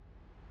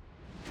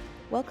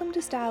Welcome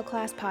to Style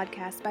Class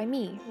Podcast by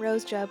me,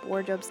 Rose Jubb,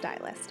 wardrobe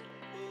stylist.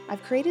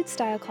 I've created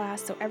Style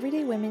Class so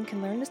everyday women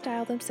can learn to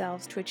style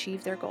themselves to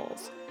achieve their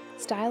goals.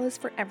 Style is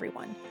for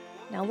everyone.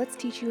 Now let's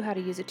teach you how to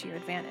use it to your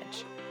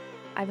advantage.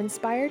 I've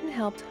inspired and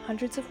helped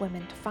hundreds of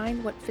women to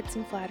find what fits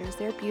and flatters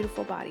their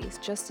beautiful bodies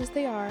just as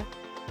they are,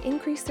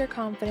 increase their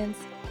confidence,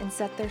 and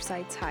set their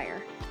sights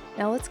higher.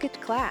 Now let's get to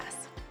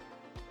class.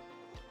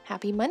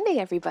 Happy Monday,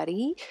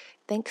 everybody.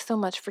 Thanks so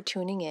much for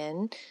tuning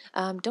in.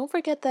 Don't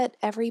forget that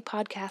every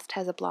podcast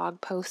has a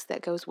blog post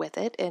that goes with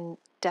it, and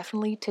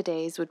definitely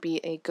today's would be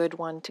a good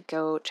one to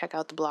go check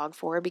out the blog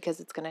for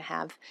because it's going to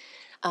have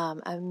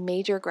a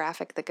major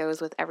graphic that goes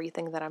with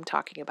everything that I'm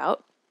talking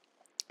about.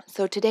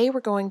 So today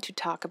we're going to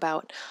talk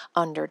about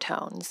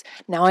undertones.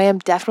 Now I am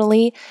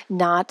definitely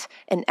not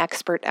an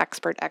expert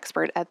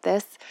at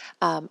this.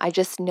 I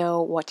just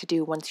know what to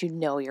do once you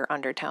know your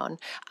undertone.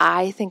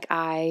 I think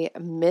I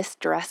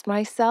misdressed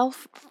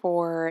myself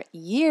for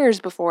years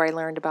before I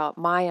learned about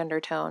my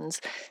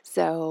undertones.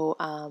 So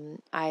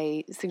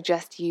I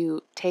suggest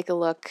you take a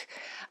look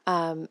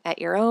at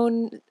your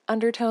own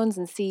undertones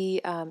and see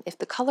if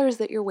the colors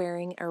that you're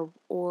wearing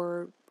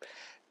or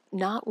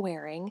not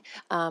wearing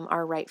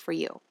are right for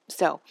you.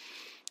 So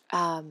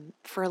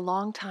for a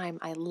long time,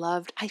 I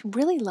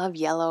really love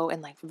yellow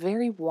and like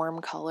very warm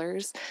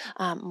colors.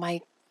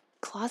 My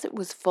closet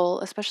was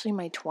full, especially in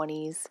my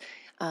 20s,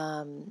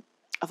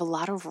 of a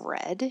lot of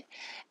red.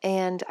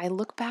 And I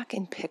look back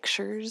in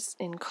pictures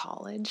in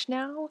college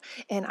now,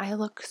 and I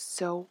look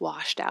so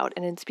washed out.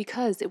 And it's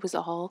because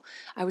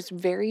I was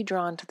very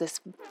drawn to this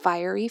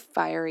fiery,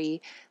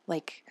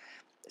 like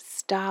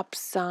stop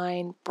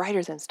sign,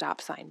 brighter than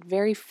stop sign,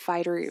 very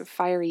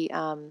fiery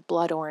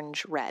blood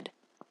orange red.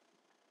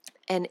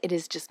 And it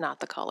is just not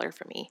the color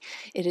for me.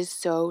 It is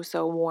so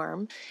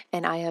warm,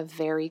 and I have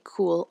very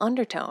cool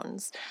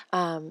undertones.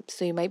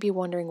 So you might be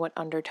wondering what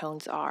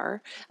undertones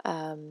are.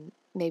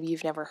 Maybe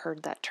you've never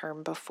heard that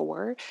term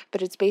before,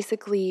 but it's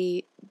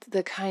basically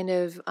the kind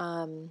of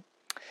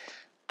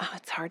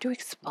it's hard to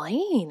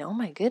explain. Oh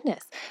my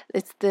goodness.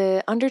 It's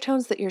the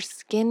undertones that your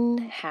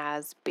skin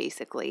has,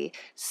 basically.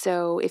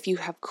 So if you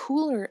have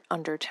cooler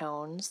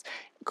undertones,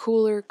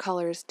 cooler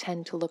colors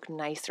tend to look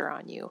nicer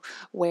on you.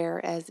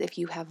 Whereas if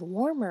you have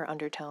warmer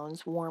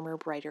undertones, warmer,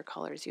 brighter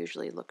colors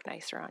usually look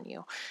nicer on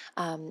you.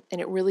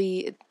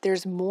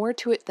 There's more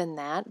to it than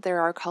that.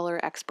 There are color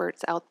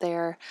experts out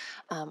there.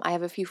 I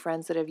have a few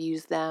friends that have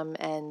used them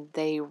and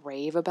they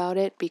rave about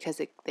it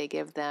because they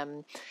give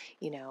them,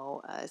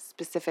 a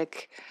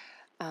specific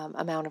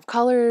amount of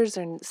colors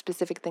and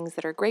specific things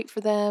that are great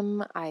for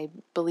them. I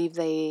believe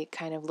they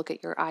kind of look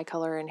at your eye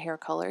color and hair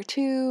color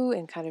too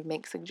and kind of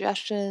make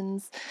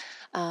suggestions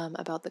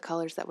about the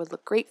colors that would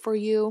look great for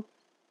you.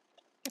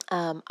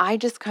 I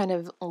just kind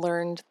of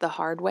learned the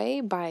hard way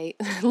by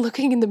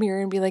looking in the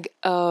mirror and being like,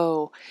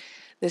 oh,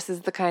 this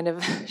is the kind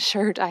of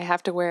shirt I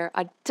have to wear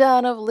a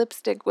ton of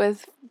lipstick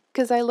with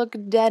because I look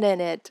dead in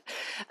it.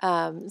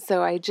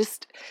 So I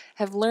just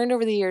have learned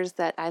over the years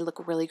that I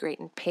look really great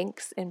in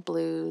pinks and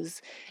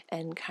blues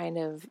and kind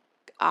of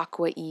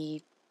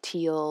aqua-y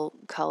teal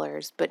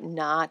colors, but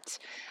not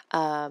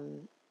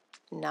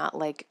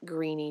like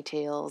greeny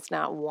teals,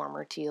 not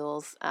warmer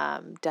teals,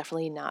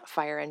 definitely not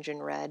fire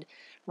engine red.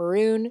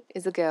 Maroon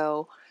is a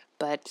go,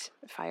 but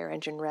fire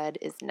engine red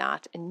is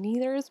not, and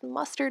neither is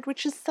mustard,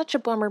 which is such a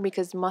bummer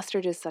because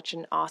mustard is such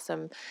an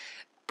awesome,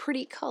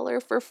 pretty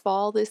color for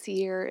fall this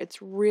year. It's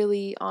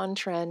really on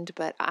trend,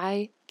 but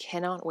I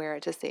cannot wear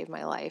it to save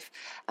my life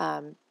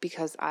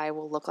because I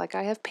will look like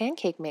I have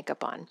pancake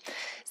makeup on.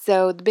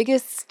 So the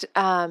biggest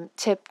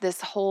tip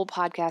this whole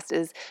podcast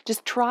is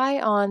just try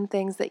on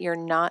things that you're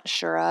not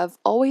sure of.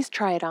 Always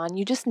try it on.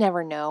 You just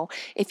never know.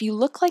 If you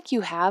look like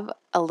you have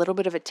a little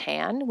bit of a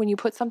tan when you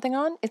put something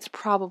on, it's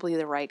probably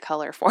the right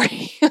color for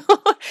you.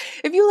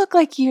 If you look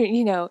like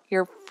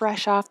you're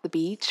fresh off the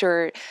beach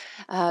or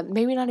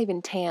maybe not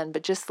even tan,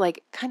 but just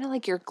like kind of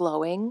like you're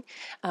glowing,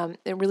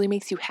 it really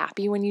makes you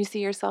happy when you see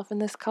yourself in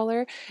this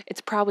color.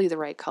 It's probably the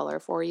right color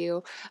for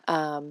you.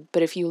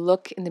 But if you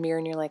look in the mirror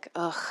and you're like,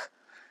 ugh,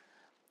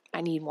 I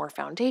need more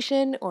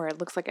foundation, or it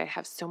looks like I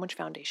have so much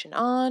foundation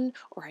on,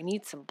 or I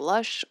need some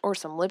blush or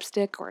some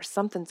lipstick, or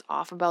something's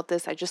off about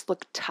this, I just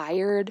look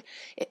tired,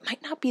 it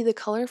might not be the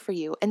color for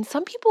you. And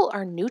some people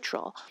are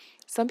neutral.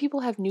 Some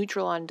people have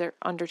neutral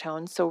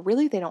undertones, so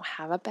really they don't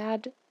have a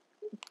bad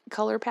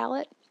color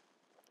palette.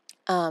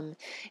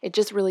 It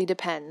just really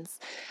depends.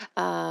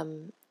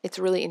 It's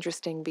really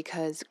interesting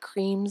because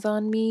creams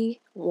on me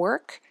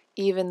work,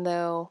 even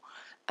though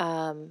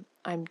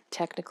I'm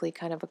technically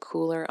kind of a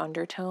cooler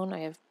undertone. I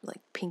have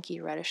like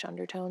pinky reddish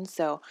undertones.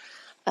 So,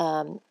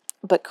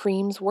 but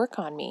creams work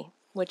on me,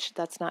 which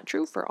that's not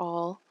true for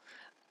all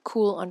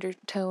cool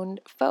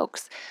undertoned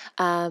folks.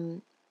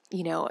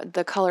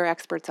 The color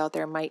experts out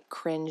there might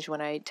cringe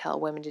when I tell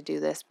women to do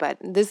this, but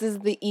this is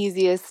the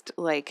easiest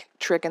like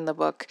trick in the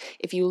book.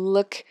 If you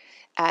look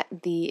at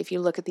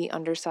the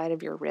underside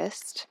of your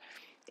wrist,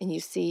 and you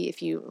see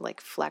if you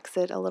like flex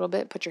it a little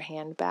bit, put your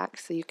hand back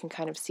so you can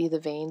kind of see the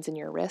veins in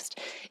your wrist.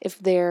 If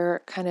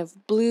they're kind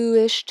of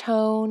bluish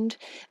toned,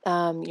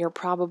 you're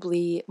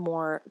probably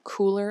more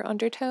cooler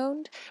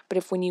undertoned. But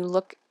if when you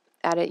look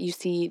at it, you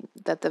see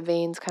that the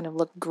veins kind of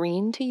look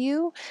green to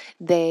you,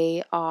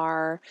 they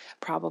are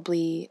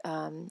probably,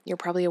 you're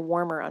probably a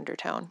warmer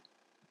undertone.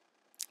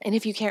 And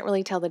if you can't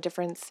really tell the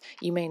difference,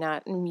 you may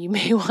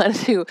want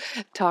to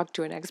talk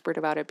to an expert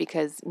about it,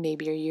 because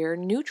maybe you're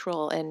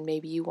neutral and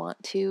maybe you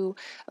want to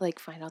like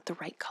find out the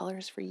right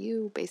colors for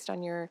you based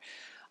on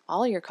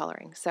all your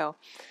coloring. So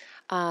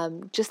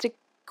just a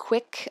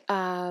quick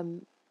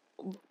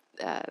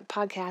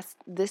podcast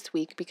this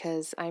week,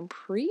 because I'm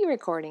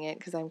pre-recording it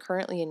because I'm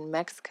currently in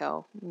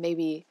Mexico,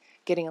 maybe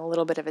getting a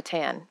little bit of a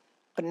tan,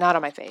 but not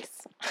on my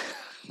face.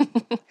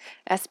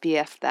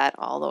 SPF that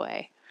all the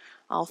way.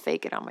 I'll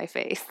fake it on my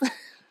face.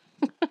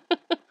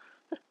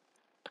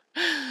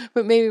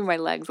 But maybe my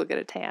legs will get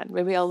a tan.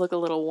 Maybe I'll look a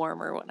little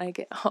warmer when I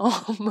get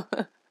home.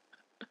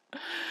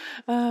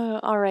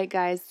 All right,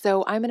 guys.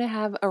 So I'm going to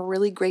have a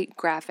really great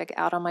graphic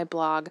out on my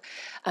blog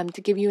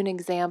to give you an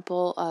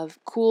example of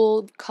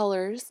cool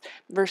colors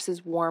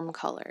versus warm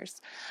colors.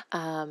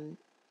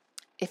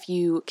 If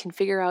you can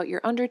figure out your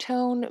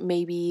undertone,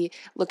 maybe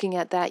looking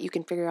at that, you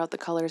can figure out the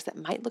colors that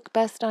might look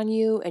best on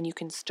you, and you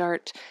can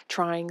start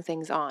trying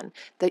things on.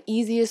 The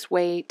easiest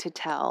way to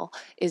tell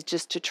is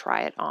just to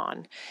try it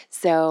on.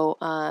 So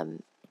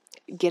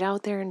get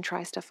out there and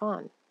try stuff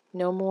on.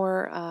 No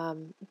more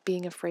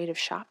being afraid of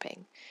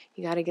shopping.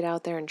 You got to get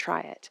out there and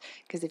try it,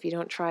 because if you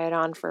don't try it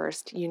on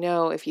first,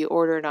 if you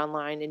order it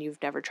online and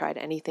you've never tried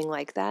anything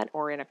like that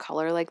or in a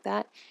color like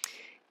that,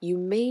 you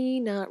may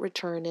not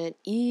return it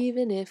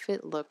even if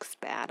it looks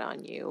bad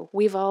on you.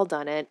 We've all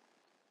done it.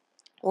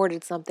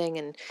 Ordered something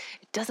and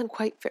it doesn't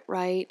quite fit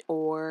right,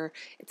 or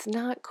it's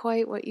not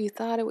quite what you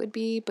thought it would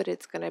be, but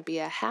it's going to be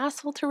a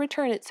hassle to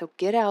return it. So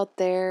get out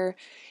there,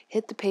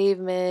 hit the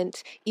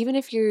pavement. Even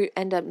if you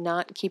end up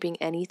not keeping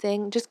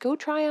anything, just go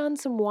try on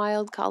some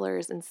wild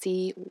colors and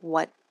see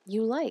what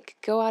you like.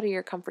 Go out of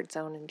your comfort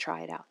zone and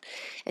try it out.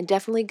 And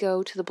definitely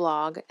go to the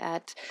blog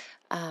at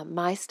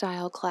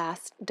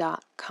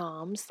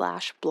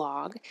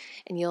mystyleclass.com/blog,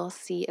 and you'll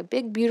see a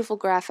big beautiful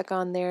graphic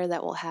on there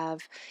that will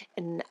have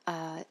an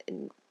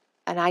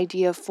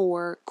idea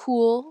for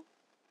cool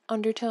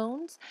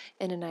undertones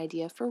and an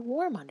idea for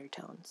warm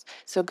undertones.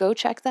 So go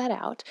check that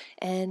out,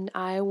 and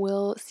I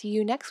will see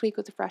you next week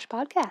with a fresh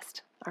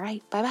podcast. All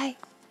right, bye-bye.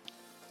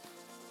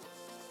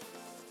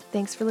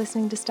 Thanks for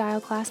listening to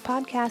Style Class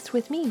Podcast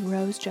with me,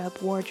 Rose Jubb,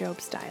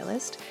 wardrobe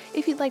stylist.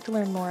 If you'd like to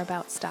learn more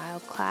about Style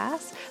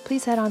Class,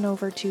 please head on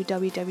over to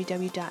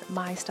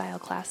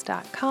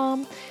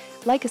www.mystyleclass.com.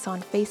 Like us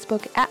on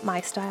Facebook at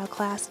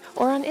MyStyleClass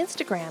or on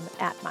Instagram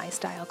at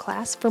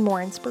MyStyleClass for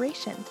more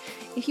inspiration.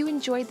 If you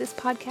enjoyed this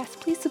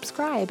podcast, please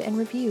subscribe and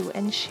review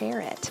and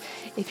share it.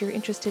 If you're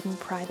interested in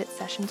private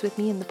sessions with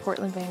me in the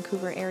Portland,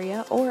 Vancouver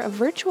area, or a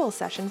virtual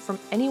session from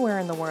anywhere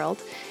in the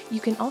world, you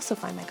can also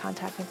find my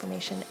contact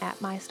information at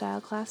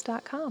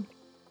MyStyleClass.com.